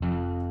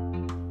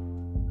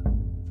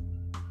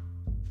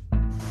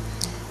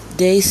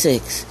Day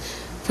 6.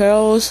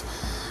 Perils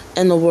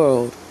in the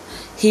world.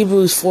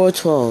 Hebrews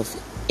 4:12.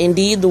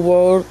 Indeed, the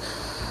word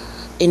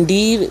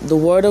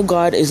of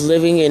God is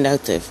living and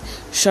active,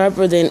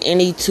 sharper than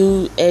any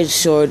two-edged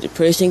sword,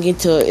 piercing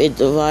until it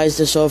divides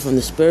the soul from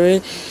the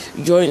spirit,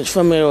 joints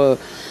from marrow,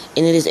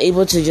 and it is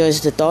able to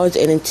judge the thoughts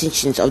and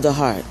intentions of the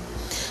heart.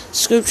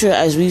 Scripture,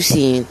 as we've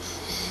seen,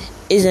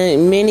 is a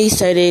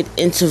many-sided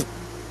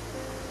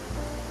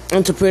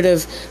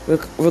interpretive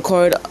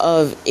record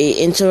of an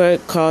entire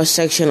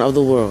cross-section of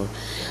the world.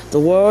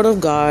 The Word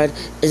of God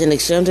is an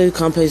extremely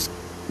complex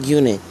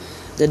unit.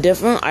 The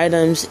different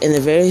items and the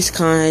various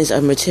kinds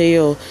of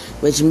material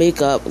which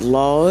make up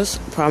laws,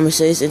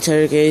 promises,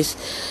 interrogatories,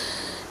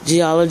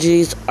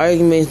 genealogies,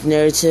 arguments,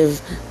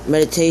 narrative,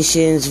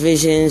 meditations,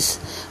 visions,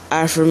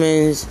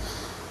 affirmations,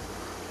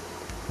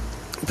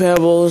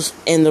 parables,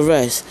 and the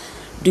rest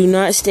do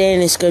not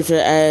stand in Scripture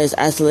as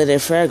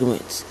isolated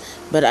fragments,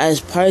 but as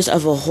parts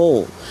of a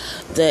whole.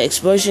 The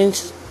exposition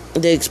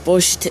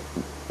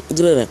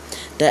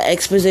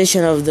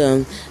of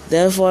them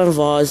therefore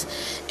involves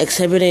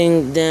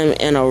exhibiting them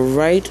in a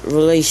right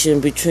relation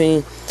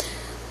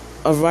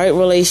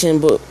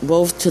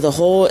both to the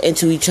whole and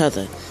to each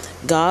other.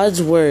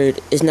 God's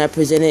word is not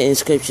presented in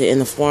Scripture in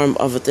the form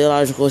of a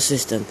theological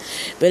system,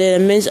 but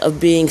in the midst of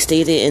being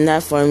stated in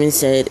that form and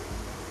said,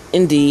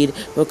 indeed,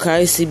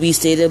 requires to be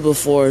stated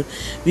before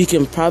we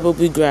can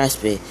probably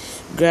grasp it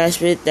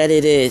that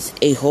it is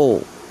a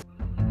whole.